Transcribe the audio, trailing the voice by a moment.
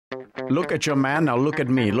Look at your man, now look at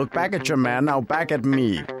me. Look back at your man, now back at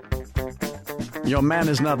me. Your man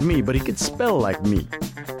is not me, but he could spell like me.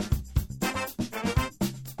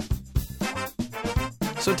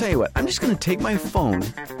 So tell you what, I'm just going to take my phone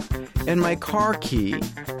and my car key,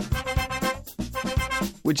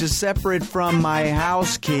 which is separate from my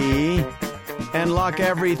house key, and lock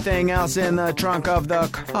everything else in the trunk of the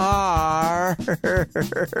car.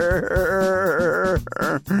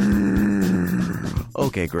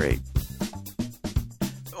 Okay, great.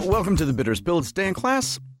 Welcome to the Bitter Spill. It's Dan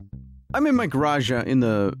Class. I'm in my garage in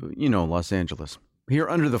the, Los Angeles. Here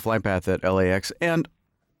under the flight path at LAX, and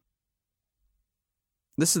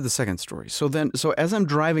this is the second story. So as I'm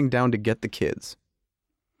driving down to get the kids,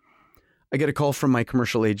 I get a call from my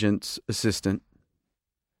commercial agent's assistant,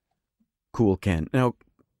 Cool Ken. Now,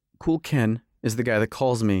 Cool Ken is the guy that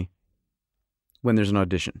calls me when there's an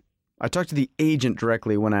audition. I talk to the agent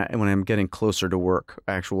directly when I'm getting closer to work,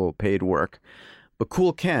 actual paid work. But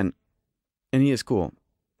Cool Ken, and he is cool.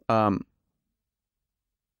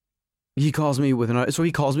 He calls me with an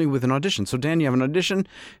audition. So Dan, you have an audition.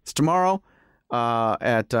 It's tomorrow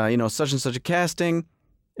at such and such a casting,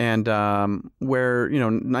 and wear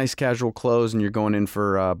nice casual clothes, and you're going in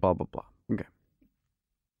for blah blah blah. Okay.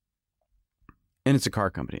 And it's a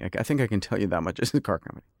car company. I think I can tell you that much. It's a car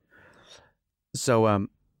company. So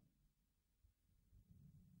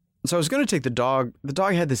I was going to take the dog. The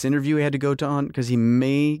dog had this interview he had to go to on because he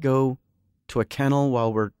may go to a kennel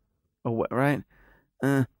while we're away, right?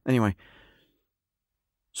 Anyway.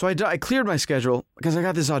 So I cleared my schedule because I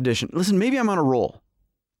got this audition. Listen, maybe I'm on a roll,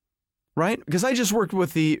 right? Because I just worked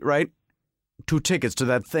with the, 2 tickets to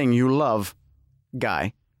that thing you love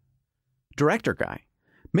guy, director guy.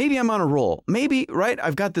 Maybe I'm on a roll. Maybe, right?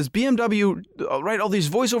 I've got this BMW, all these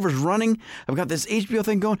voiceovers running. I've got this HBO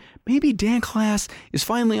thing going. Maybe Dan Class is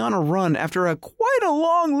finally on a run after quite a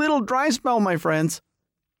long little dry spell, my friends.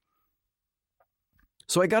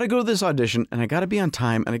 So I got to go to this audition, and I got to be on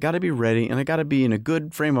time, and I got to be ready, and I got to be in a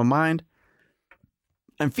good frame of mind.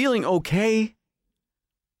 I'm feeling okay.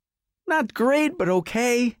 Not great, but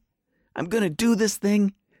okay. I'm going to do this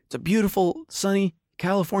thing. It's a beautiful, sunny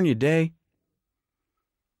California day.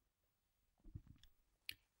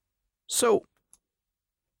 So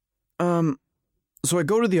I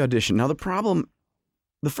go to the audition. Now the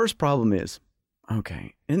first problem is,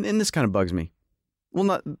 okay, and this kind of bugs me.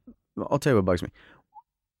 Well, I'll tell you what bugs me.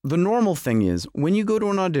 The normal thing is when you go to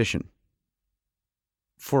an audition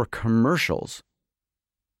for commercials,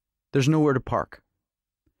 there's nowhere to park.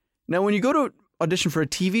 Now, when you go to audition for a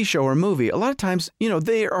TV show or a movie, a lot of times,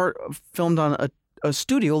 they are filmed on a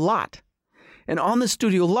studio lot. And on the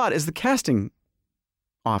studio lot is the casting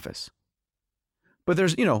office. But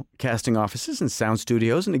there's, casting offices and sound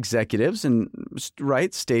studios and executives and,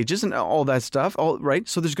 stages and all that stuff.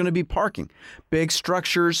 So there's going to be parking. Big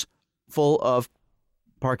structures full of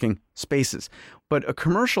parking spaces. But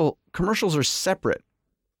commercials are separate.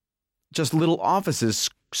 Just little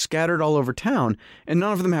offices scattered all over town, and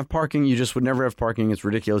none of them have parking. You just would never have parking. It's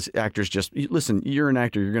ridiculous. Actors listen, you're an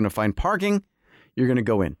actor. You're going to find parking. You're going to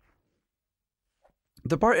go in.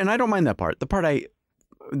 And I don't mind that part. The part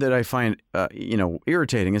that I find,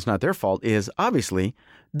 irritating, it's not their fault, is obviously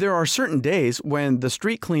there are certain days when the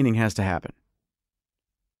street cleaning has to happen.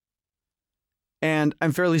 And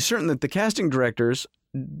I'm fairly certain that the casting directors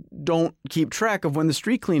don't keep track of when the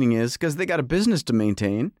street cleaning is because they got a business to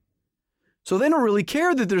maintain. So they don't really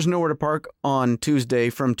care that there's nowhere to park on Tuesday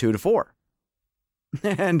from 2 to 4.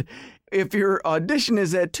 And if your audition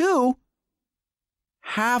is at 2,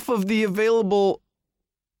 half of the available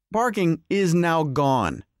parking is now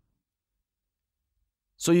gone.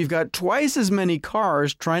 So you've got twice as many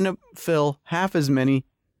cars trying to fill half as many,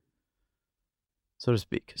 so to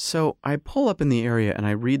speak. So I pull up in the area and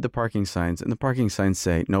I read the parking signs, and the parking signs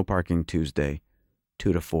say no parking Tuesday,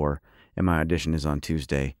 2 to 4, and my audition is on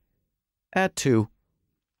Tuesday at 2.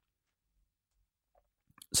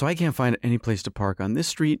 So I can't find any place to park on this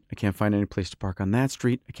street. I can't find any place to park on that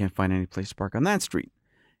street. I can't find any place to park on that street.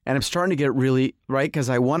 And I'm starting to get really, because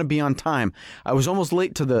I want to be on time. I was almost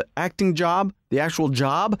late to the acting job, the actual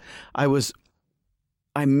job. I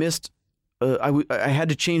missed, I had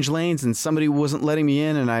to change lanes and somebody wasn't letting me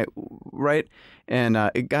in, and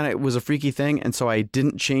it was a freaky thing. And so I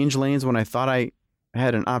didn't change lanes when I thought I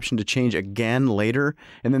had an option to change again later.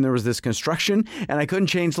 And then there was this construction and I couldn't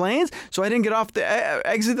change lanes. So I didn't get off the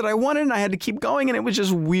exit that I wanted, and I had to keep going, and it was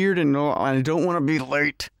just weird, and I don't want to be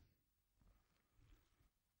late.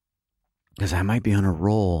 Because I might be on a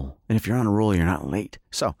roll. And if you're on a roll, you're not late.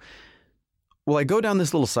 So, I go down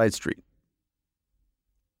this little side street.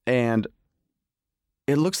 And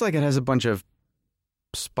it looks like it has a bunch of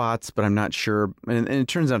spots, but I'm not sure. And it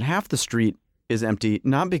turns out half the street is empty,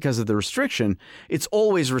 not because of the restriction. It's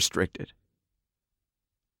always restricted.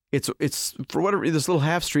 It's for whatever, this little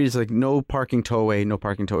half street is like no parking towaway, no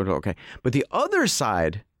parking towaway. Okay. But the other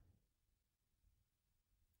side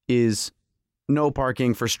is no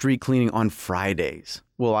parking for street cleaning on Fridays.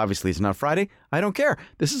 Well, obviously it's not Friday. I don't care.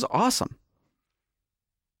 This is awesome.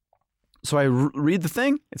 So I read the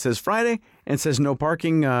thing. It says Friday, and it says no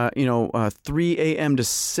parking, 3 a.m. to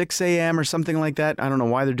 6 a.m. or something like that. I don't know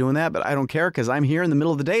why they're doing that, but I don't care because I'm here in the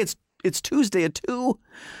middle of the day. It's Tuesday at 2.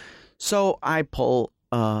 So I pull,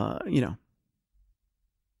 yeah.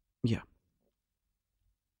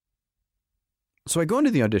 So I go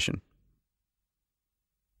into the audition,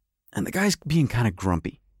 and the guy's being kind of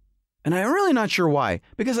grumpy. And I'm really not sure why,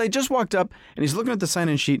 because I just walked up and he's looking at the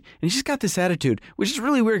sign-in sheet and he's just got this attitude, which is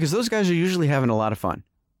really weird because those guys are usually having a lot of fun.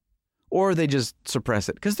 Or they just suppress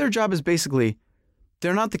it because their job is basically,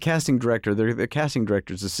 they're not the casting director, they're the casting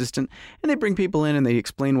director's assistant, and they bring people in and they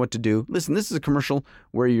explain what to do. Listen, this is a commercial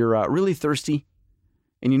where you're really thirsty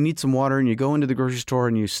and you need some water and you go into the grocery store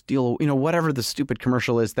and you steal, whatever the stupid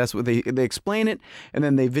commercial is. That's what they explain it, and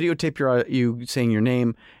then they videotape you saying your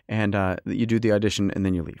name, and you do the audition and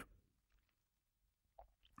then you leave.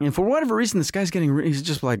 And for whatever reason, this guy's he's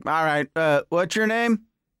just like, all right, what's your name?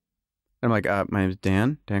 And I'm like, my name's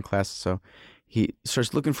Dan Class. So he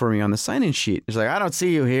starts looking for me on the sign-in sheet. He's like, I don't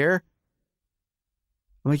see you here.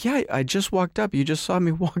 I'm like, yeah, I just walked up. You just saw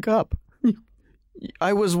me walk up.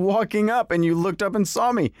 I was walking up and you looked up and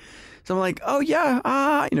saw me. So I'm like, oh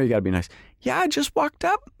yeah, you got to be nice. Yeah, I just walked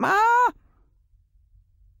up. Like,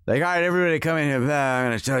 all right, everybody come in here. I'm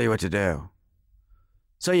going to tell you what to do.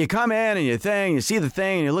 So you come in and you see the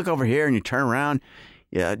thing, and you look over here and you turn around,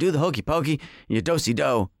 you do the hokey pokey, and you do-si-do.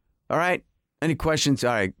 All right? Any questions?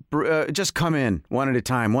 All right. Just come in one at a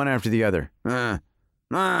time, one after the other.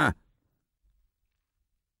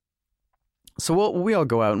 So we all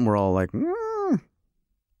go out and we're all like,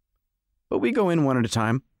 But we go in one at a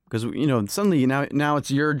time because, suddenly now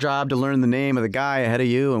it's your job to learn the name of the guy ahead of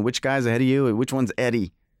you and which guy's ahead of you and which one's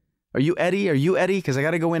Eddie. Are you Eddie? Are you Eddie? Because I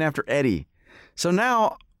got to go in after Eddie. So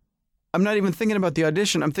now I'm not even thinking about the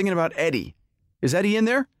audition. I'm thinking about Eddie. Is Eddie in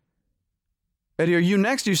there? Eddie, are you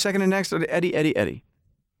next? Are you second to next? Eddie.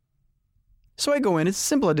 So I go in. It's a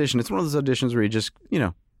simple audition. It's one of those auditions where you just,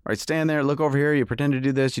 all right, stand there, look over here. You pretend to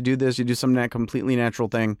do this. You do some completely natural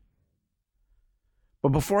thing. But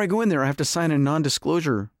before I go in there, I have to sign a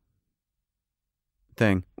non-disclosure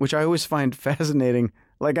thing, which I always find fascinating.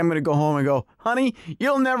 Like I'm going to go home and go, honey,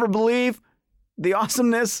 you'll never believe the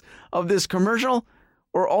awesomeness of this commercial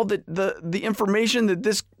or all the information that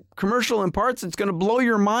this commercial imparts. It's going to blow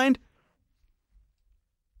your mind.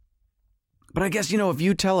 But I guess, if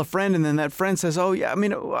you tell a friend and then that friend says, oh, yeah,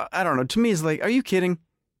 I don't know. To me, it's like, are you kidding?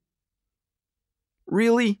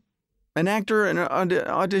 Really? An actor, an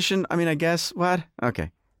audition? I guess. What?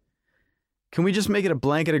 Okay. Can we just make it a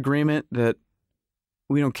blanket agreement that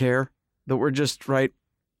we don't care? That we're just, right?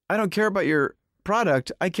 I don't care about your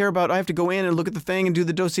product. I care about, I have to go in and look at the thing and do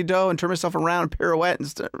the do-si-do and turn myself around and pirouette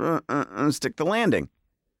and stick the landing.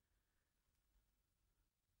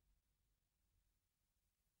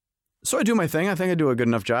 So I do my thing. I think I do a good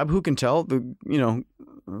enough job. Who can tell?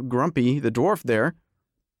 Grumpy, the dwarf there.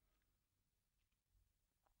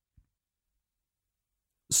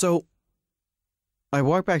 So I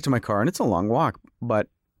walk back to my car, and it's a long walk, but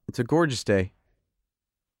it's a gorgeous day.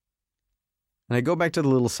 And I go back to the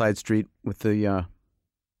little side street with the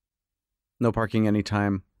no parking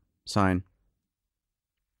anytime sign.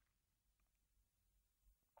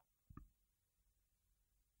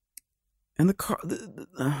 And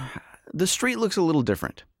the street looks a little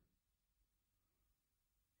different.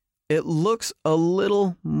 It looks a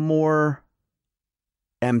little more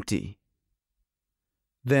empty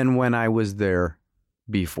than when I was there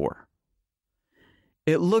before.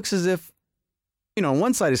 It looks as if,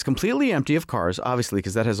 one side is completely empty of cars, obviously,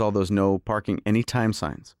 because that has all those no parking anytime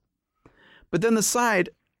signs. But then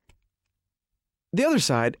the other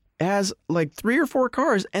side has like 3 or 4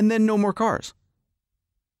 cars and then no more cars.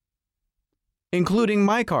 Including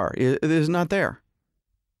my car. It is not there.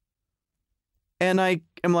 And I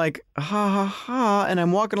am like, ha, and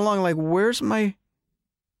I'm walking along like,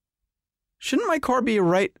 shouldn't my car be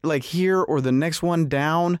right like here or the next one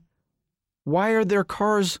down? Why are there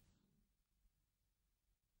cars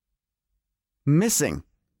missing?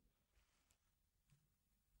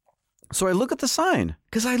 So I look at the sign,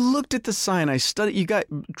 because I looked at the sign. I studied.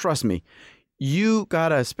 Trust me, you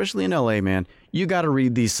gotta, especially in LA, man, you gotta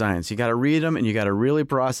read these signs. You gotta read them and you gotta really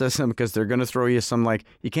process them because they're gonna throw you some like,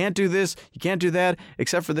 you can't do this, you can't do that,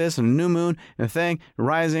 except for this, and a new moon, and a thing,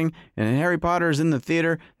 rising, and Harry Potter is in the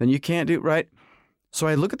theater, then you can't do, right? So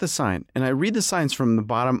I look at the sign and I read the signs from the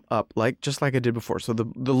bottom up, just like I did before. So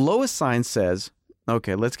the lowest sign says,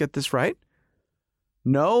 okay, let's get this right.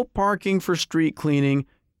 No parking for street cleaning,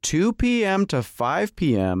 2 p.m. to 5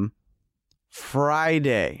 p.m.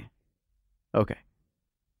 Friday. Okay.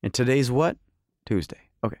 And today's what? Tuesday.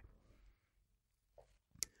 Okay.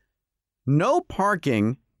 No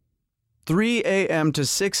parking 3 a.m. to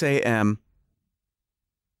 6 a.m.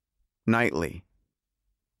 nightly.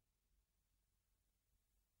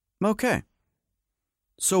 Okay.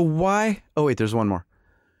 So why? Oh, wait, there's one more.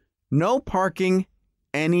 No parking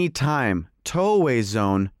anytime. Towaway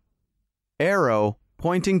zone. Arrow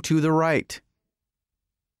pointing to the right.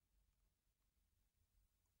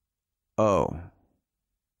 Oh.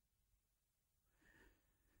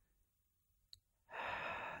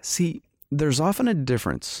 See, there's often a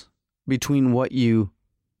difference between what you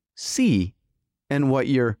see and what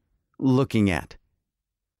you're looking at.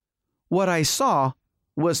 What I saw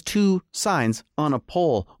was 2 signs on a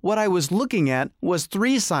pole. What I was looking at was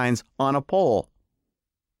 3 signs on a pole.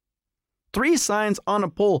 3 signs on a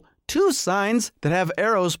pole, 2 signs that have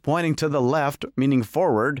arrows pointing to the left, meaning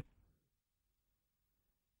forward,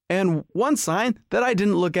 and 1 sign that I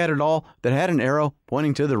didn't look at all that had an arrow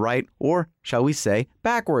pointing to the right, or shall we say,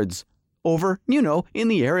 backwards, over, in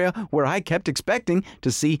the area where I kept expecting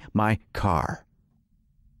to see my car.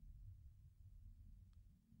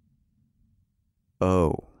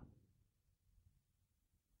 Oh.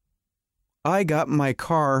 I got my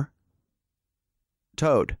car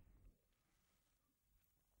towed.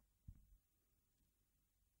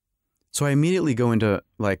 So I immediately go into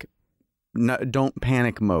don't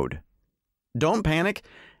panic mode. Don't panic.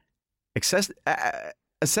 Assess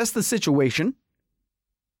the situation.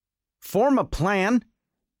 Form a plan.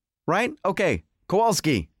 Right? Okay.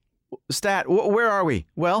 Kowalski. Stat. Where are we?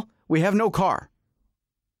 Well, we have no car.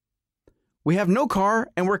 We have no car,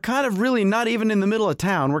 and we're kind of really not even in the middle of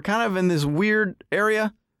town. We're kind of in this weird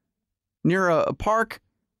area near a park.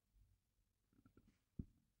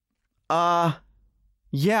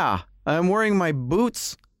 Yeah. I'm wearing my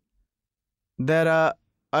boots that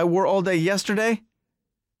I wore all day yesterday.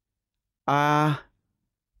 I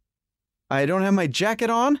don't have my jacket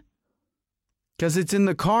on because it's in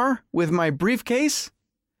the car with my briefcase.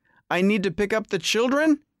 I need to pick up the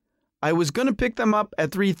children. I was going to pick them up at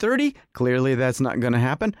 3:30. Clearly, that's not going to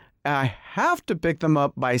happen. I have to pick them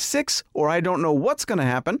up by 6 or I don't know what's going to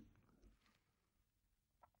happen.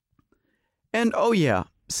 And oh yeah,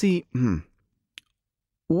 see,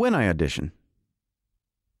 when I audition,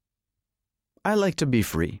 I like to be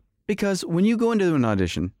free because when you go into an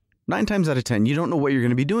audition, 9 times out of 10, you don't know what you're going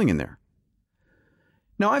to be doing in there.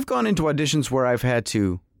 Now, I've gone into auditions where I've had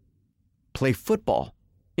to play football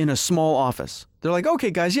in a small office. They're like,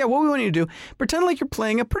 okay, guys, yeah, what we want you to do, pretend like you're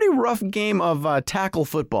playing a pretty rough game of tackle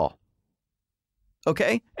football.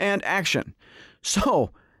 Okay? And action.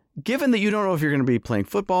 So, given that you don't know if you're going to be playing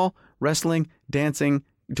football, wrestling, dancing,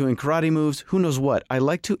 doing karate moves, who knows what, I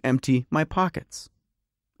like to empty my pockets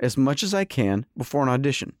as much as I can before an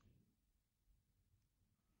audition.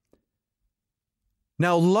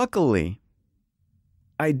 Now, luckily,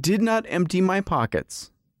 I did not empty my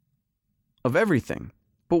pockets of everything.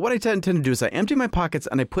 But what I tend to do is I empty my pockets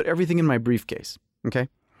and I put everything in my briefcase. Okay?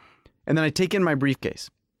 And then I take in my briefcase.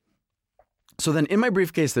 So then in my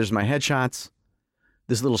briefcase, there's my headshots,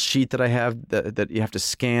 this little sheet that I have that you have to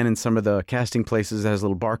scan in some of the casting places that has a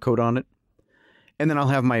little barcode on it. And then I'll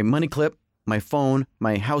have my money clip, my phone,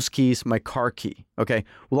 my house keys, my car key. Okay?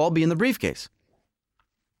 Will all be in the briefcase.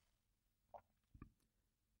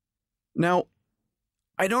 Now,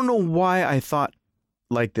 I don't know why I thought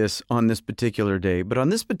like this on this particular day, but on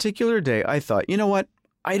this particular day, I thought, you know what?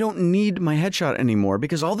 I don't need my headshot anymore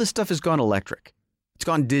because all this stuff has gone electric. It's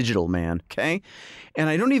gone digital, man. Okay? And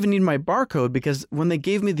I don't even need my barcode because when they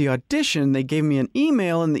gave me the audition, they gave me an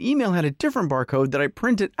email and the email had a different barcode that I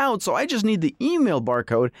printed out. So I just need the email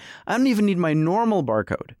barcode. I don't even need my normal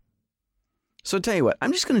barcode. So tell you what,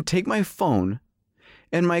 I'm just going to take my phone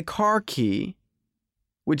and my car key,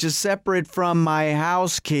 which is separate from my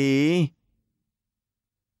house key,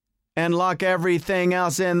 and lock everything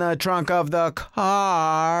else in the trunk of the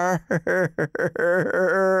car.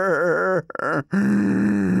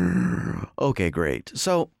 Okay, great.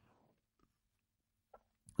 So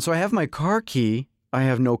I have my car key. I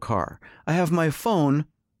have no car. I have my phone.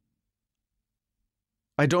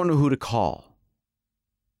 I don't know who to call.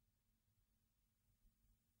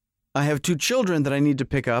 I have 2 children that I need to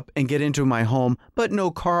pick up and get into my home, but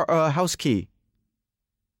no house key.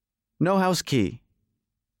 No house key.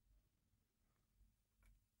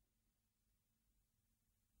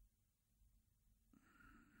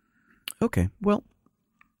 Okay, well,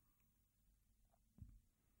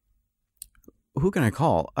 who can I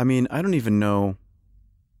call? I mean, I don't even know.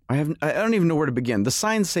 I don't even know where to begin. The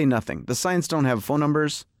signs say nothing. The signs don't have phone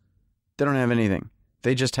numbers. They don't have anything.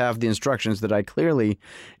 They just have the instructions that I clearly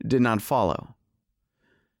did not follow.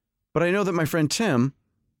 But I know that my friend Tim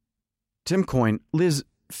Coyne, lives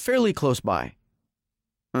fairly close by.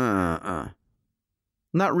 Not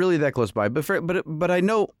really that close by, but I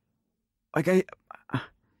know, like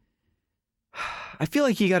I feel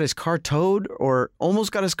like he got his car towed or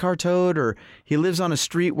almost got his car towed, or he lives on a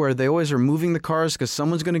street where they always are moving the cars because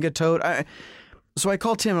someone's going to get towed. So I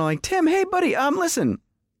call Tim and I'm like, Tim, hey buddy, listen,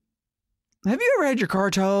 have you ever had your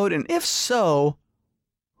car towed? And if so,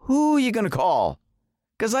 who are you going to call?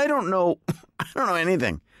 Because I don't know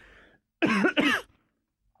anything.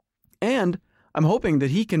 And I'm hoping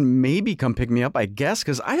that he can maybe come pick me up, I guess,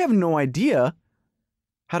 because I have no idea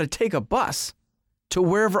how to take a bus to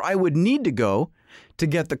wherever I would need to go to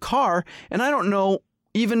get the car. And I don't know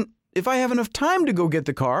even if I have enough time to go get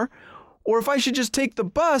the car, or if I should just take the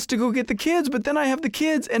bus to go get the kids, but then I have the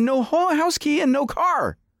kids and no house key and no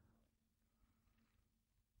car.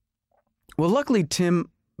 Well, luckily Tim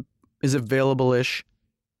is available-ish.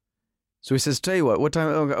 So he says, tell you what time?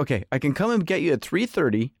 Okay, I can come and get you at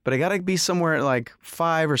 3:30, but I got to be somewhere at like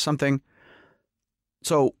 5 or something.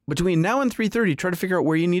 So between now and 3:30, try to figure out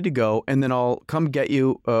where you need to go, and then I'll come get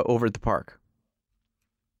you over at the park.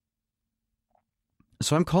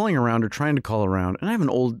 So I'm calling around or trying to call around, and I have an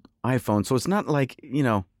old iPhone, so it's not like,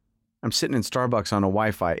 I'm sitting in Starbucks on a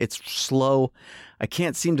Wi-Fi. It's slow. I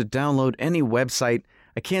can't seem to download any website.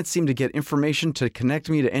 I can't seem to get information to connect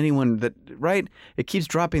me to anyone right? It keeps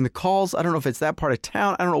dropping the calls. I don't know if it's that part of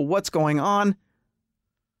town. I don't know what's going on.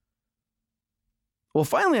 Well,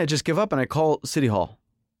 finally, I just give up and I call City Hall.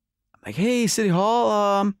 I'm like, hey, City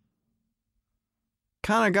Hall,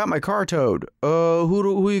 kind of got my car towed.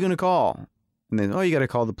 Who are you going to call? And then, you got to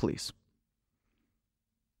call the police.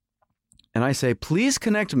 And I say, please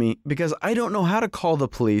connect me because I don't know how to call the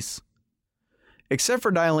police except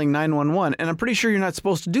for dialing 911. And I'm pretty sure you're not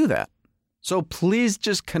supposed to do that. So please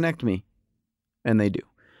just connect me. And they do.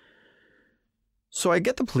 So I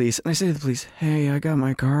get the police and I say to the police, hey, I got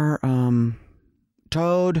my car,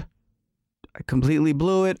 towed. I completely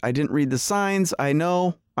blew it. I didn't read the signs. I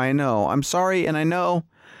know. I'm sorry. And I know.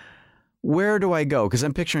 Where do I go? Because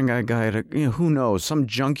I'm picturing a guy at who knows, some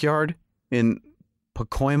junkyard in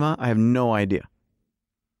Pacoima. I have no idea.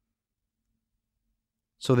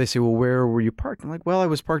 So they say, well, where were you parked? I'm like, well, I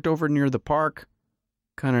was parked over near the park,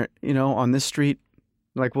 kind of, on this street.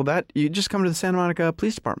 Like, well, you just come to the Santa Monica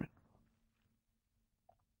Police Department.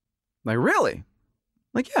 Like, really?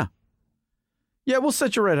 Like, yeah. Yeah, we'll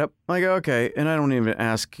set you right up. Like, okay. And I don't even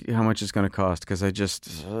ask how much it's going to cost because I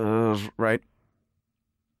just, right?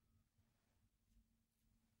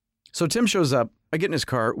 So Tim shows up. I get in his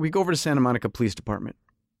car. We go over to Santa Monica Police Department.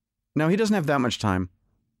 Now, he doesn't have that much time.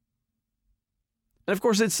 And of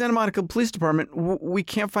course, at Santa Monica Police Department, we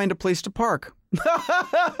can't find a place to park.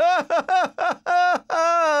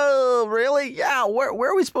 Really? Yeah, where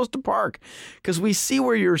are we supposed to park? Because we see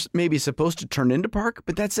where you're maybe supposed to turn into park,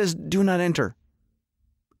 but that says do not enter.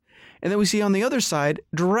 And then we see on the other side,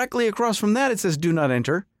 directly across from that, it says do not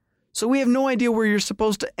enter. So we have no idea where you're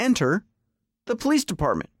supposed to enter the police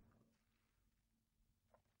department.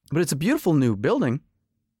 But it's a beautiful new building.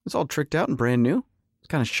 It's all tricked out and brand new. It's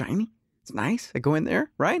kind of shiny. It's nice. I go in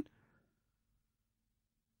there, right?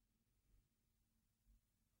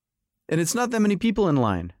 And it's not that many people in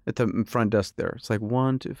line at the front desk there. It's like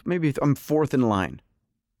 1, 2, maybe I'm fourth in line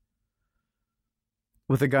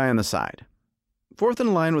with a guy on the side. Fourth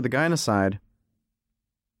in line with a guy on the side.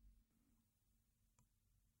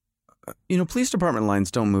 Police department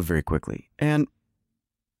lines don't move very quickly. And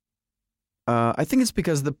I think it's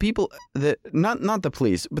because the people that not the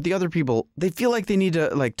police, but the other people, they feel like they need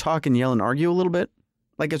to talk and yell and argue a little bit.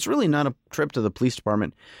 Like it's really not a trip to the police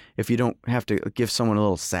department if you don't have to give someone a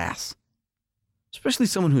little sass, especially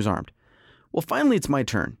someone who's armed. Well, finally, it's my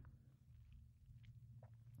turn.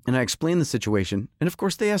 And I explain the situation. And of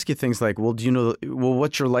course, they ask you things like, well,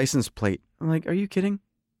 what's your license plate? I'm like, are you kidding?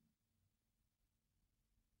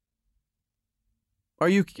 Are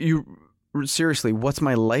you seriously, what's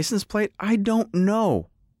my license plate? I don't know.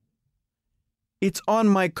 It's on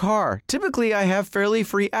my car. Typically, I have fairly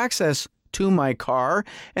free access to my car,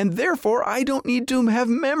 and therefore I don't need to have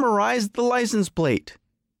memorized the license plate.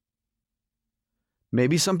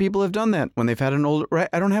 Maybe some people have done that when they've had an old, right?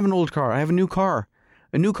 I don't have an old car. I have a new car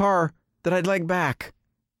that I'd like back.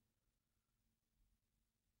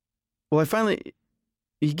 Well,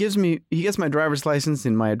 he gets my driver's license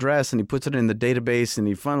and my address, and he puts it in the database, and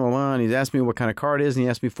he's asked me what kind of car it is, and he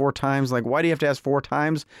asked me 4 times. Like, why do you have to ask 4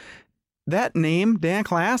 times? That name,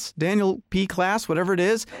 Daniel P. Class, whatever it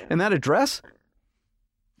is, and that address,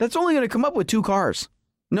 that's only going to come up with 2 cars.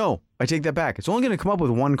 No, I take that back. It's only going to come up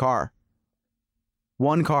with 1 car.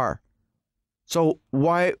 1 car. So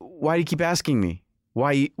why do you keep asking me?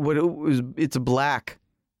 It's a black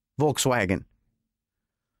Volkswagen.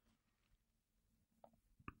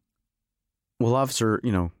 Well, officer,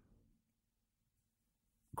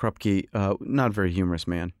 Krupke, not very humorous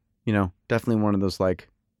man. Definitely one of those like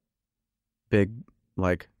big,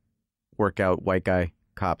 like workout white guy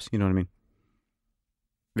cops. You know what I mean?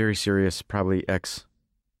 Very serious, probably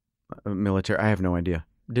ex-military. I have no idea.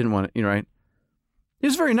 Didn't want to, right? He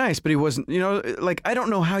was very nice, but he wasn't, like, I don't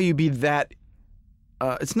know how you be that,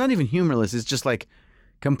 it's not even humorless. It's just like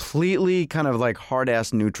completely kind of like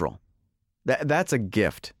hard-ass neutral. That's a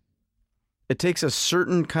gift. It takes a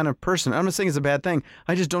certain kind of person. I'm not saying it's a bad thing.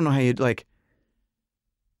 I just don't know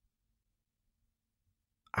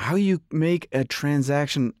how you make a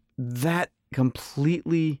transaction that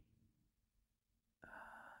completely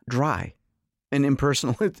dry and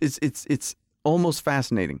impersonal. It's almost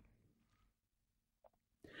fascinating.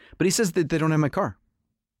 But he says that they don't have my car.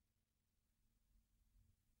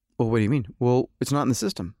 Well, what do you mean? Well, it's not in the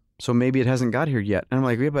system, so maybe it hasn't got here yet. And I'm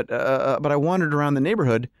like, yeah, but I wandered around the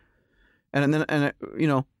neighborhood, and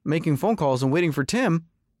making phone calls and waiting for Tim.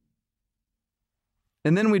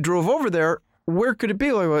 And then we drove over there. Where could it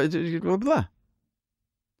be? Like, blah, blah.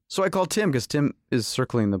 So I called Tim because Tim is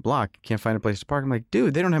circling the block. Can't find a place to park. I'm like,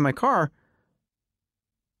 dude, they don't have my car.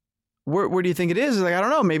 Where do you think it is? He's like, I don't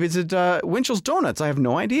know. Maybe it's at Winchell's Donuts. I have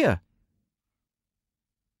no idea.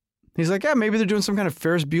 He's like, yeah, maybe they're doing some kind of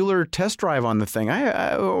Ferris Bueller test drive on the thing.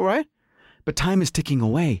 All right. But time is ticking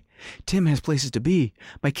away. Tim has places to be.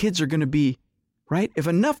 My kids are going to be, right? If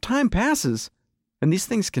enough time passes, and these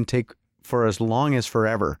things can take for as long as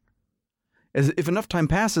forever. If enough time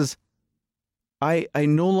passes, I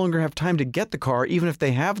no longer have time to get the car, even if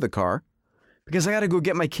they have the car, because I got to go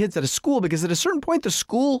get my kids out of school, because at a certain point, the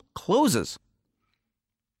school closes.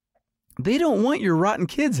 They don't want your rotten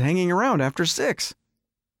kids hanging around after 6.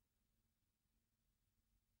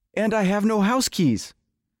 And I have no house keys.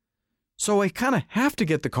 So I kind of have to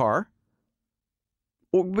get the car.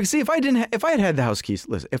 Or, see, if I had had the house keys,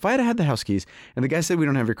 listen, if I had the house keys and the guy said, we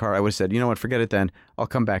don't have your car, I would have said, you know what, forget it then. I'll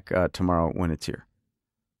come back tomorrow when it's here.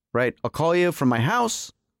 Right? I'll call you from my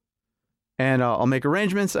house and I'll make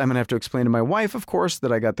arrangements. I'm going to have to explain to my wife, of course,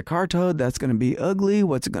 that I got the car towed. That's going to be ugly.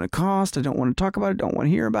 What's it going to cost? I don't want to talk about it. Don't want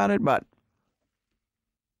to hear about it. But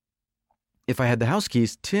if I had the house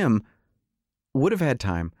keys, Tim would have had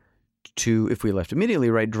time to, if we left immediately,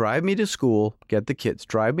 right, drive me to school, get the kids,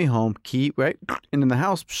 drive me home, key, right, and in the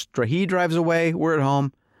house, he drives away, we're at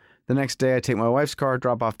home. The next day, I take my wife's car,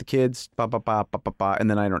 drop off the kids, and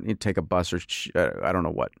then I don't need to take a bus or I don't know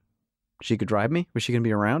what. She could drive me? Was she going to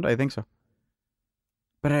be around? I think so.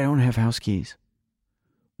 But I don't have house keys,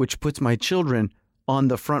 which puts my children on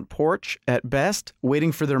the front porch at best,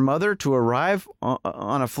 waiting for their mother to arrive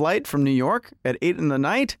on a flight from New York at 8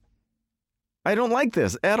 p.m. I don't like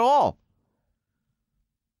this at all.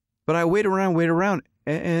 But I wait around,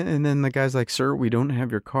 and then the guy's like, sir, we don't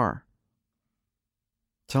have your car.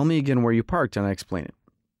 Tell me again where you parked, and I explain it.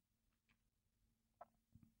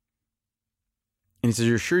 And he says,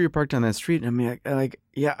 you're sure you parked on that street? And I'm like,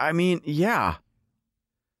 yeah.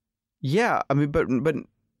 Yeah, I mean, but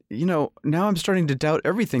now I'm starting to doubt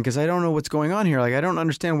everything because I don't know what's going on here. Like, I don't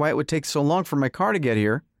understand why it would take so long for my car to get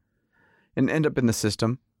here and end up in the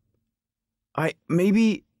system. I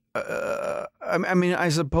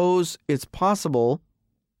suppose it's possible.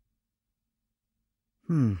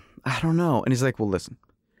 I don't know. And he's like, well, listen,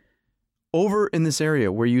 over in this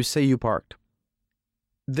area where you say you parked,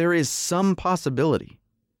 there is some possibility,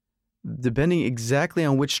 depending exactly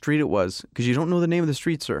on which street it was, because you don't know the name of the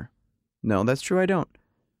street, sir. No, that's true, I don't.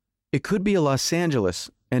 It could be a Los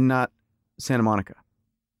Angeles and not Santa Monica.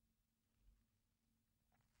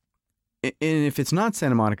 And if it's not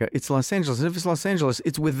Santa Monica, it's Los Angeles. And if it's Los Angeles,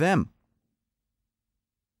 it's with them.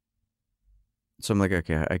 So I'm like,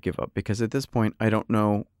 okay, I give up. Because at this point, I don't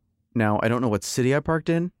know. Now, I don't know what city I parked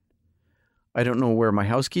in. I don't know where my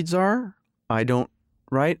house keys are. I don't,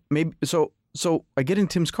 right? Maybe so I get in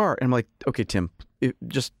Tim's car and I'm like, okay, Tim,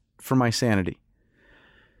 just for my sanity,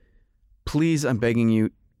 please, I'm begging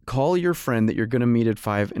you, call your friend that you're going to meet at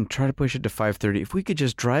 5 and try to push it to 5:30. If we could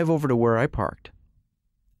just drive over to where I parked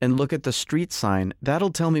and look at the street sign.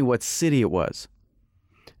 That'll tell me what city it was.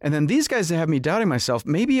 And then these guys have me doubting myself.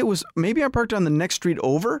 Maybe I parked on the next street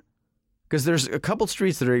over, because there's a couple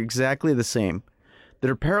streets that are exactly the same, that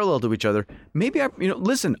are parallel to each other. Maybe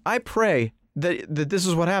listen, I pray that this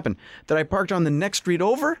is what happened, that I parked on the next street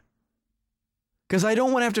over, because I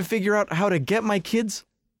don't want to have to figure out how to get my kids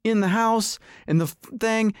in the house and the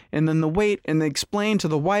thing, and then the wait, and explain to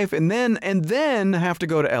the wife, and then have to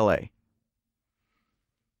go to LA.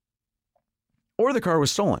 Or the car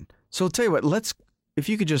was stolen. So I'll tell you what, if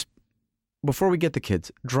you could just, before we get the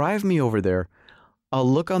kids, drive me over there. I'll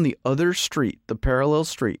look on the other street, the parallel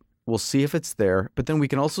street. We'll see if it's there, but then we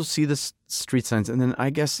can also see the street signs. And then I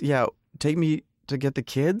guess, take me to get the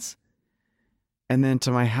kids and then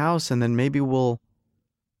to my house. And then maybe we'll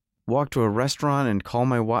walk to a restaurant and call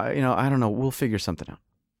my wife. I don't know. We'll figure something out.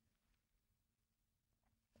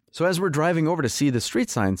 So as we're driving over to see the street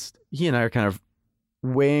signs, he and I are kind of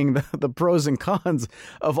weighing the pros and cons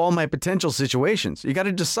of all my potential situations. You got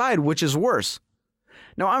to decide which is worse.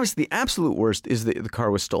 Now, obviously, the absolute worst is the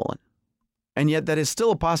car was stolen. And yet that is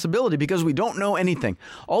still a possibility because we don't know anything.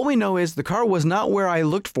 All we know is the car was not where I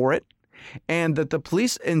looked for it, and that the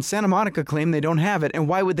police in Santa Monica claim they don't have it, and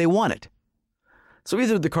why would they want it? So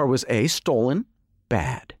either the car was A, stolen,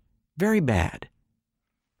 bad, very bad.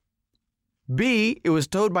 B, it was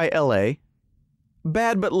towed by LA,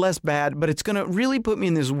 bad but less bad, but it's going to really put me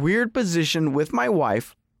in this weird position with my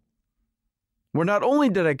wife where not only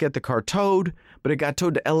did I get the car towed, but it got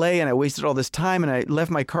towed to LA and I wasted all this time and I left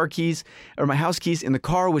my car keys or my house keys in the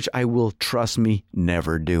car, which I will, trust me,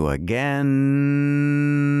 never do again,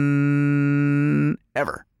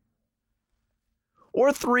 ever.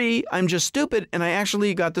 Or 3, I'm just stupid and I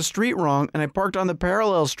actually got the street wrong and I parked on the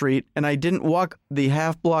parallel street and I didn't walk the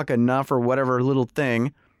half block enough or whatever little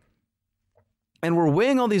thing. And we're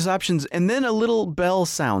weighing all these options and then a little bell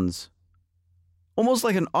sounds. Almost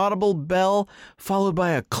like an audible bell followed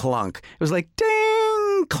by a clunk. It was like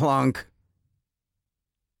ding, clunk.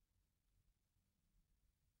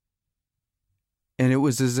 And it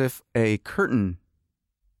was as if a curtain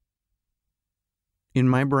in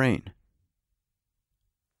my brain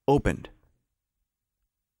opened.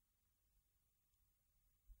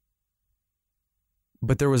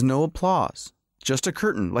 But there was no applause. Just a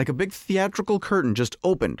curtain, like a big theatrical curtain, just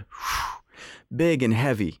opened. Big and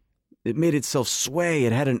heavy. It made itself sway.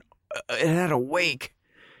 It had a wake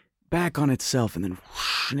back on itself, and then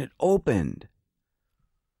whoosh, and it opened.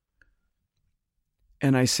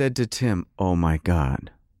 And I said to Tim, "Oh my God,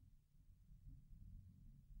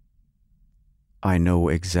 I know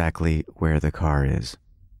exactly where the car is.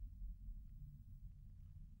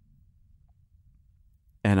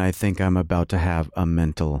 And I think I'm about to have a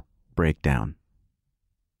mental breakdown."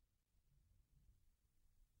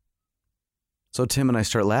 So Tim and I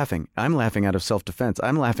start laughing. I'm laughing out of self-defense.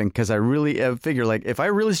 I'm laughing because I really figure, like, if I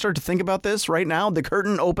really start to think about this right now, the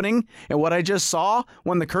curtain opening and what I just saw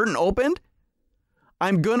when the curtain opened,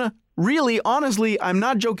 I'm gonna really, honestly, I'm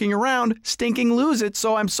not joking around, stinking lose it.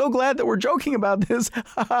 So I'm so glad that we're joking about this.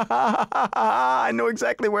 I know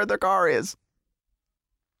exactly where the car is.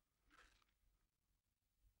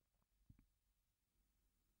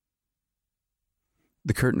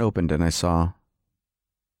 The curtain opened and I saw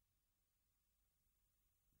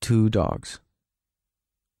 2 dogs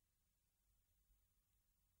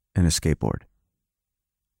and a skateboard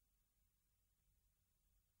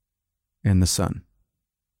and the sun.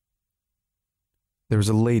 There was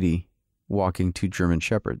a lady walking 2 German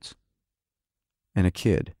shepherds and a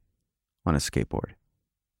kid on a skateboard.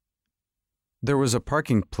 There was a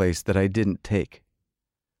parking place that I didn't take.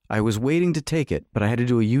 I was waiting to take it, but I had to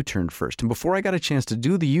do a U-turn first. And before I got a chance to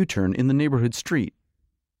do the U-turn in the neighborhood street,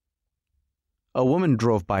 a woman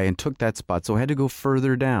drove by and took that spot, so I had to go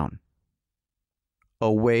further down,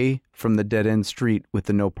 away from the dead-end street with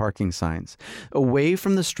the no parking signs, away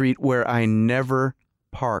from the street where I never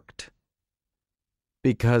parked,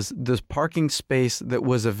 because the parking space that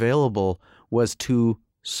was available was too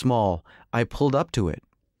small. I pulled up to it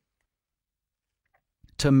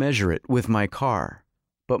to measure it with my car,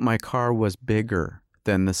 but my car was bigger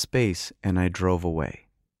than the space, and I drove away.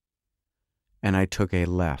 And I took a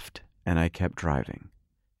left. And I kept driving,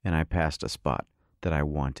 and I passed a spot that I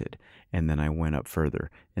wanted, and then I went up further,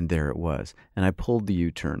 and there it was. And I pulled the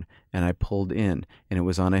U-turn, and I pulled in, and it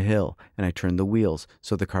was on a hill, and I turned the wheels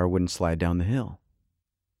so the car wouldn't slide down the hill.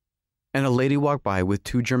 And a lady walked by with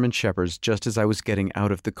 2 German shepherds just as I was getting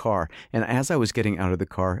out of the car, and as I was getting out of the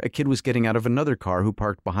car, a kid was getting out of another car who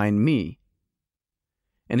parked behind me.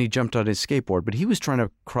 And he jumped on his skateboard, but he was trying to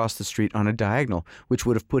cross the street on a diagonal, which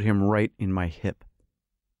would have put him right in my hip.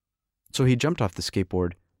 So he jumped off the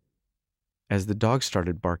skateboard as the dog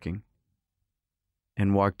started barking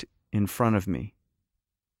and walked in front of me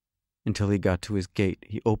until he got to his gate.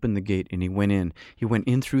 He opened the gate and he went in. He went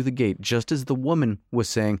in through the gate just as the woman was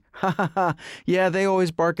saying, "Ha ha ha, yeah, they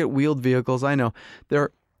always bark at wheeled vehicles. I know.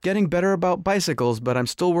 They're getting better about bicycles, but I'm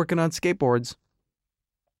still working on skateboards."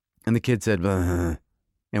 And the kid said, "Bah,"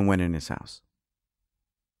 and went in his house.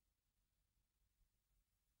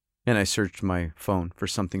 And I searched my phone for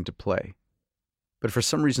something to play. But for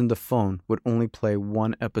some reason, the phone would only play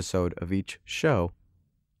one episode of each show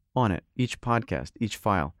on it, each podcast, each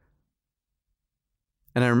file.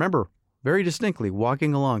 And I remember very distinctly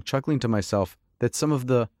walking along, chuckling to myself that some of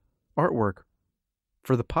the artwork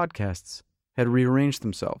for the podcasts had rearranged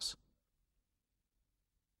themselves.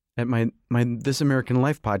 At my This American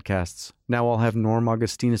Life podcasts, now I'll have Norm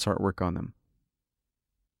Augustinus artwork on them.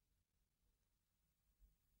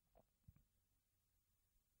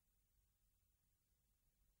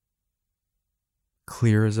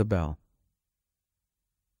 Clear as a bell.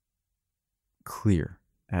 Clear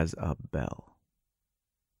as a bell.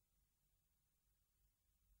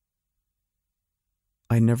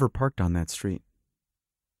 I never parked on that street.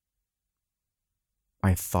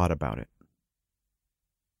 I thought about it.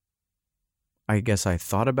 I guess I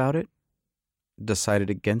thought about it, decided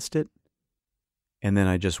against it, and then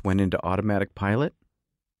I just went into automatic pilot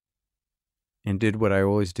and did what I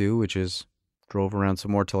always do, which is drove around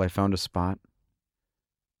some more till I found a spot.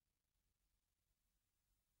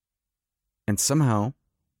 And somehow,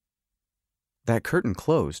 that curtain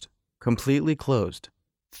closed, completely closed,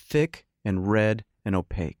 thick and red and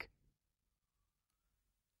opaque.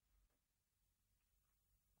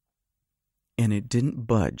 And it didn't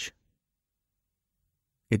budge.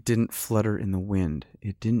 It didn't flutter in the wind.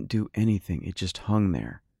 It didn't do anything. It just hung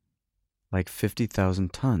there, like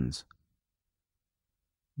 50,000 tons.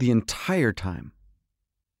 The entire time,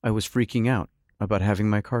 I was freaking out about having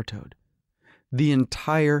my car towed. The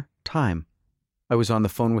entire time, I was on the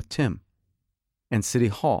phone with Tim and City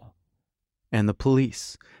Hall and the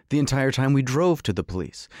police. The entire time we drove to the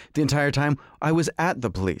police. The entire time I was at the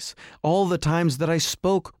police. All the times that I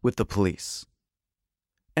spoke with the police.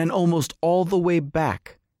 And almost all the way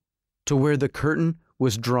back to where the curtain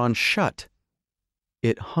was drawn shut,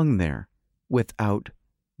 it hung there without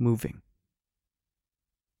moving.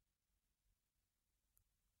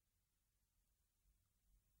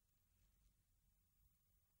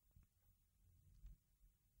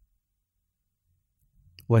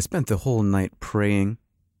 Well, I spent the whole night praying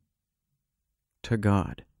to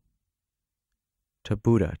God, to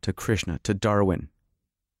Buddha, to Krishna, to Darwin,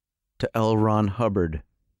 to L. Ron Hubbard,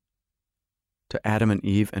 to Adam and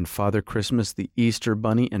Eve and Father Christmas, the Easter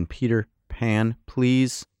Bunny, and Peter Pan.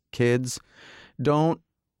 Please, kids, don't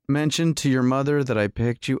mention to your mother that I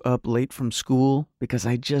picked you up late from school, because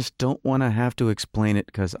I just don't want to have to explain it,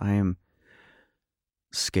 because I am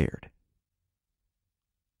scared.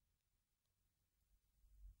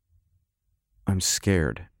 I'm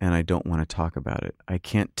scared and I don't want to talk about it. I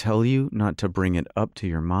can't tell you not to bring it up to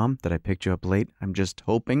your mom that I picked you up late. I'm just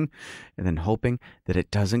hoping and then hoping that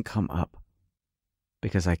it doesn't come up,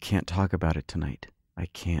 because I can't talk about it tonight. I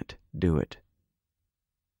can't do it.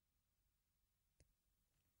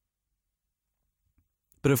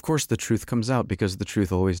 But of course the truth comes out, because the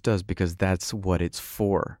truth always does, because that's what it's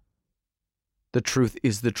for. The truth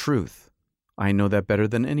is the truth. I know that better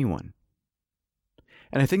than anyone.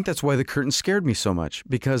 And I think that's why the curtain scared me so much,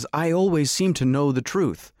 because I always seem to know the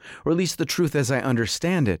truth, or at least the truth as I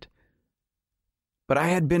understand it. But I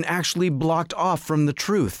had been actually blocked off from the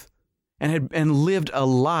truth and lived a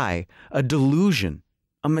lie, a delusion,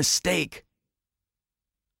 a mistake.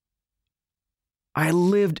 I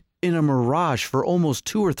lived in a mirage for almost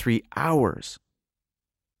 2 or 3 hours.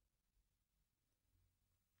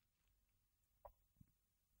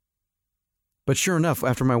 But sure enough,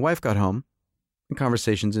 after my wife got home, and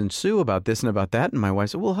conversations ensue about this and about that, and my wife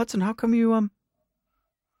said, "Well, Hudson, how come you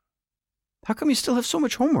still have so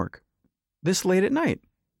much homework this late at night?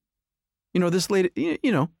 This late,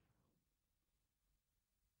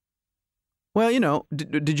 Well,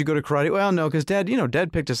 did you go to karate? Well, no, because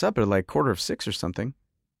Dad picked us up at like 5:45 or something."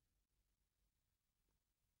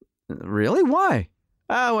 "Really? Why?"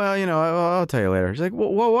 "Ah, well, I'll tell you later." She's like,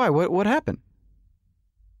 "Well, why? What happened?"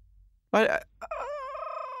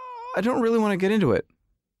 I don't really want to get into it.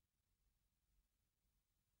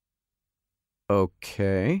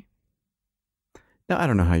 Okay. Now, I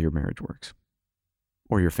don't know how your marriage works,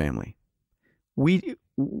 or your family.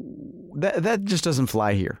 That just doesn't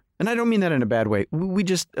fly here. And I don't mean that in a bad way. We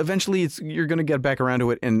just, eventually you're going to get back around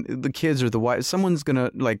to it, and the kids or the wife, someone's going to,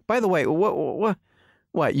 like, by the way,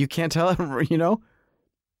 what, you can't tell,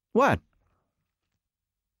 What?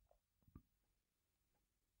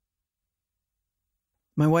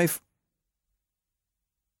 My wife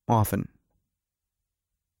often,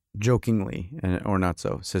 jokingly, or not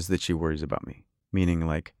so, says that she worries about me. Meaning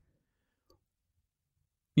like,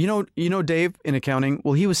 you know Dave in accounting?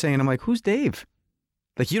 Well, he was saying, I'm like, who's Dave?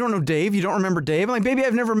 Like, you don't know Dave? You don't remember Dave? I'm like, baby,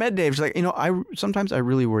 I've never met Dave. She's like, sometimes I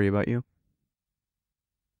really worry about you.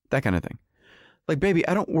 That kind of thing. Like, baby,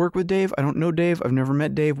 I don't work with Dave. I don't know Dave. I've never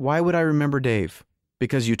met Dave. Why would I remember Dave?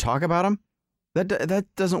 Because you talk about him? That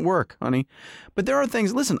doesn't work, honey. But there are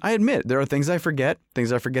things, listen, I admit, there are things I forget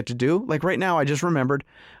to do. Like right now, I just remembered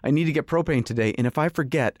I need to get propane today. And if I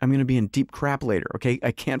forget, I'm going to be in deep crap later, okay?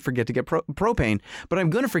 I can't forget to get propane, but I'm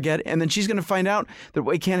going to forget. And then she's going to find out that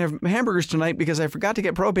we can't have hamburgers tonight because I forgot to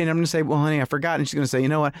get propane. I'm going to say, well, honey, I forgot. And she's going to say, you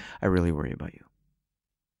know what? I really worry about you.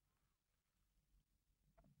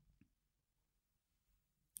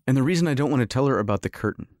 And the reason I don't want to tell her about the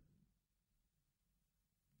curtain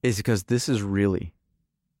is because this is really,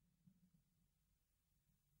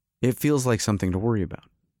 it feels like something to worry about.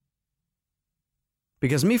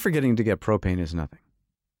 Because me forgetting to get propane is nothing.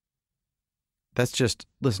 That's just,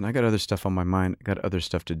 listen, I got other stuff on my mind. I got other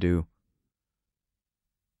stuff to do.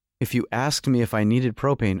 If you asked me if I needed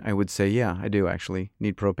propane, I would say, yeah, I do actually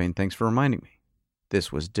need propane. Thanks for reminding me.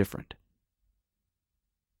 This was different.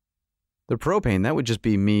 The propane, that would just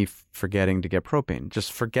be me forgetting to get propane.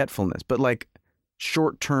 Just forgetfulness. But like,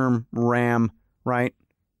 short-term RAM, right?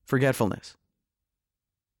 Forgetfulness.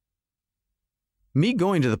 Me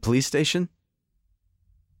going to the police station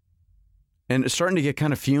and starting to get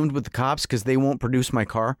kind of fumed with the cops because they won't produce my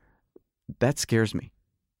car, that scares me.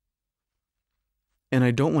 And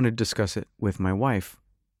I don't want to discuss it with my wife,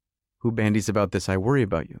 who bandies about this, I worry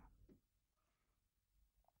about you.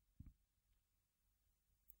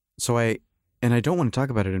 So I don't want to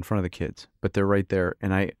talk about it in front of the kids, but they're right there,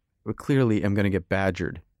 and I clearly am going to get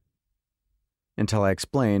badgered until I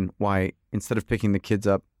explain why, instead of picking the kids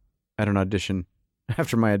up at an audition,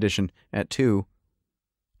 after my audition at 2,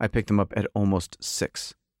 I picked them up at almost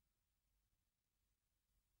 6.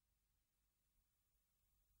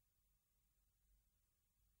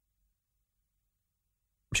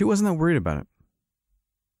 She wasn't that worried about it.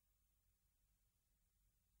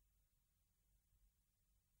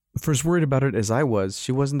 For as worried about it as I was,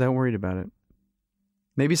 she wasn't that worried about it.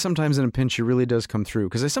 Maybe sometimes in a pinch she really does come through,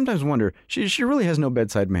 because I sometimes wonder, she really has no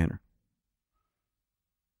bedside manner.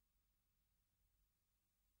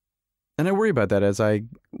 And I worry about that, as I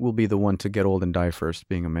will be the one to get old and die first,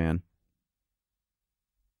 being a man.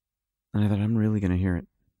 And I thought, I'm really going to hear it.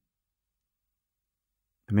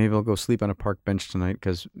 And maybe I'll go sleep on a park bench tonight,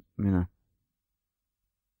 because,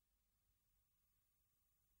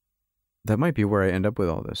 that might be where I end up with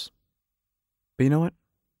all this. But you know what?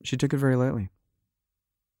 She took it very lightly.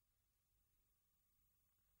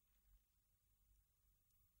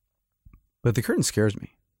 But the curtain scares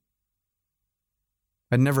me.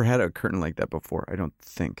 I'd never had a curtain like that before, I don't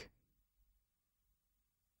think.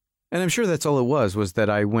 And I'm sure that's all it was that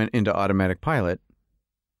I went into automatic pilot.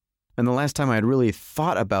 And the last time I had really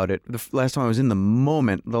thought about it, the last time I was in the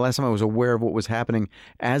moment, the last time I was aware of what was happening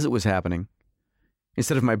as it was happening,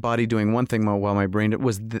 instead of my body doing one thing while my brain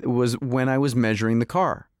was when I was measuring the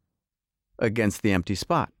car against the empty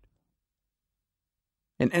spot.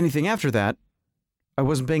 And anything after that, I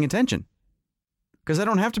wasn't paying attention. Because I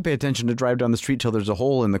don't have to pay attention to drive down the street till there's a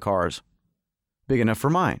hole in the cars big enough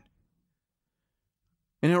for mine.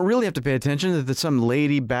 And I don't really have to pay attention to some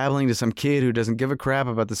lady babbling to some kid who doesn't give a crap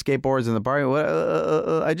about the skateboards and the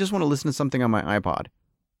bar. I just want to listen to something on my iPod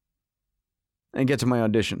and get to my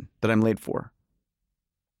audition that I'm late for.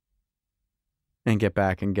 And get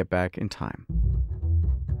back in time.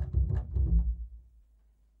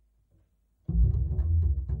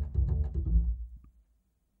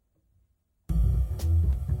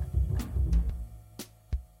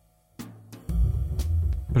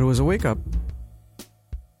 But it was a wake up.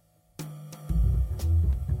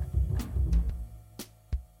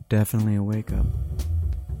 Definitely a wake up.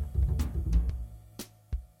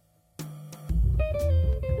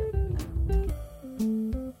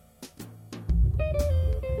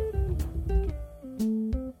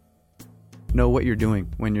 Know what you're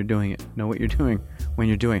doing when you're doing it. Know what you're doing when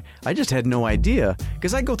you're doing it. I just had no idea,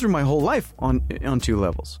 because I go through my whole life on 2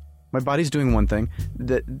 levels. My body's doing one thing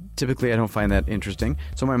that typically I don't find that interesting,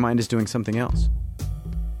 so my mind is doing something else.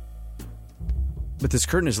 But this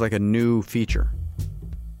curtain is like a new feature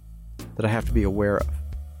that I have to be aware of.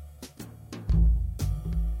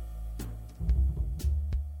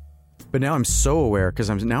 But now I'm so aware, because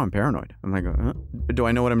I'm paranoid. I'm like, do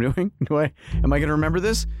I know what I'm doing? Am I going to remember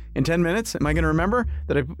this in 10 minutes? Am I going to remember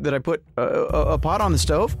that I put a pot on the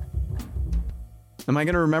stove? Am I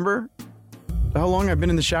going to remember how long I've been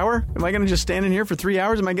in the shower? Am I going to just stand in here for 3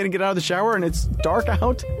 hours? Am I going to get out of the shower and it's dark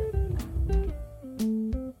out?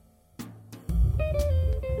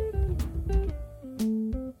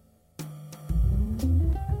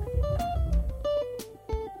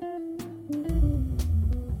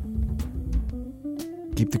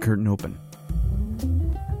 Keep the curtain open.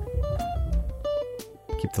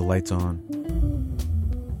 Keep the lights on.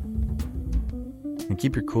 And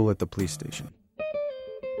keep your cool at the police station.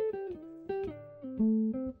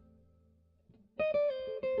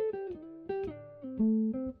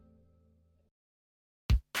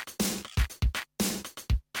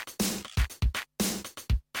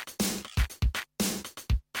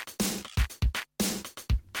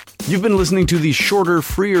 You've been listening to the shorter,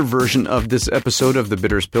 freer version of this episode of The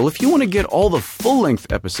Bitter's Pill. If you want to get all the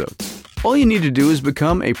full-length episodes, all you need to do is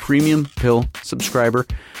become a Premium Pill subscriber.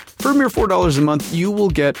 For a mere $4 a month, you will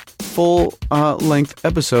get full-length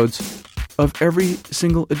episodes of every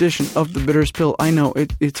single edition of The Bitter's Pill. I know,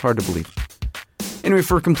 it's hard to believe. Anyway,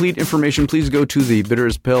 for complete information, please go to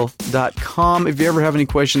thebitterspill.com. If you ever have any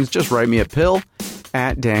questions, just write me at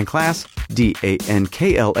pill@danclass,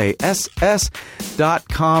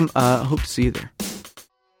 DANKLASS.com. Hope to see you there.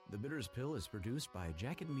 The Bitter's Pill is produced by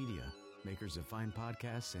Jacket Media, makers of fine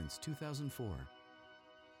podcasts since 2004.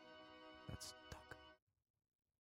 That's